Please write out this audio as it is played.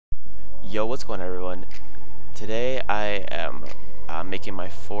Yo, what's going on, everyone? Today I am making my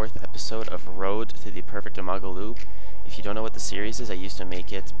 4th episode of Road to the Perfect Imago Loop. If you don't know what the series is, I used to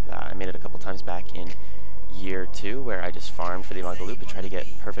make it, I made it a couple times back in year 2, where I just farmed for the Imago Loop and try to get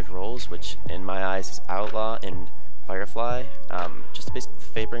perfect rolls, which in my eyes is Outlaw and Firefly, just basically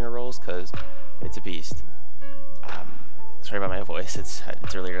Fatebringer rolls, because it's a beast. Sorry about my voice, it's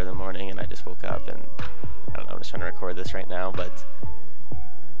earlier in the morning and I just woke up and I don't know, I'm just trying to record this right now, but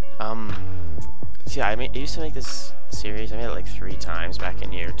so yeah, I used to make this series. I made it like 3 times back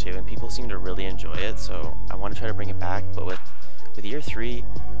in year 2, and people seem to really enjoy it. So I want to try to bring it back. But with year 3,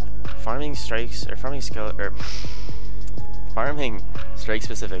 farming strike specific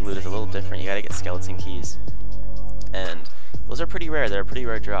loot is a little different. You gotta get skeleton keys, and those are pretty rare. They're a pretty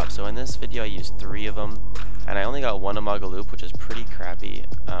rare drop. So in this video, I used 3 of them, and I only got 1 Imago loop, which is pretty crappy.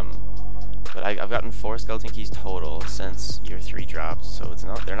 But I've gotten 4 skeleton keys total since year 3 dropped. So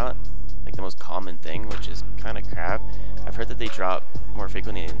they're not like the most common thing, which is kind of crap. I've heard that they drop more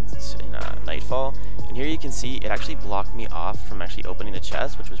frequently in Nightfall, and here you can see it actually blocked me off from actually opening the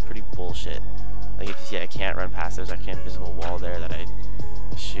chest, which was pretty bullshit. Like if you see, I can't run past. There's actually an invisible wall there that I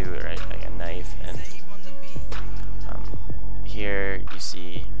shoot, or like a knife, and here you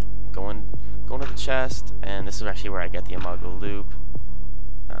see going to the chest, and this is actually where I get the Imago loop.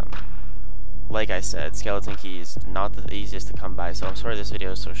 Like I said, skeleton keys not the easiest to come by, so I'm sorry this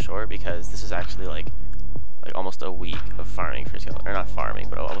video is so short, because this is actually like almost a week of farming for skeleton, or not farming,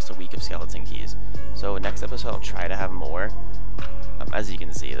 but almost a week of skeleton keys. So next episode I'll try to have more. As you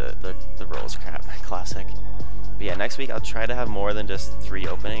can see, the roll's crap, classic. But yeah, next week I'll try to have more than just 3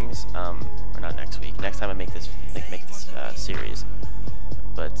 openings. Or not next week. Next time I make this series.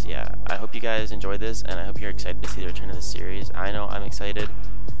 But yeah, I hope you guys enjoyed this, and I hope you're excited to see the return of this series. I know I'm excited.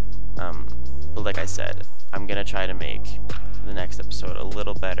 But like I said, I'm gonna try to make the next episode a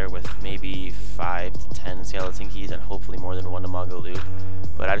little better with maybe 5 to 10 skeleton keys and hopefully more than 1 Imago loop.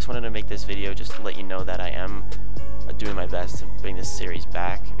 But I just wanted to make this video just to let you know that I am doing my best to bring this series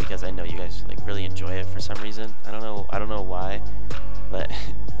back, because I know you guys like really enjoy it for some reason. I don't know why, but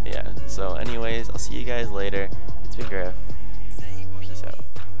yeah. So anyways, I'll see you guys later. It's been Griff.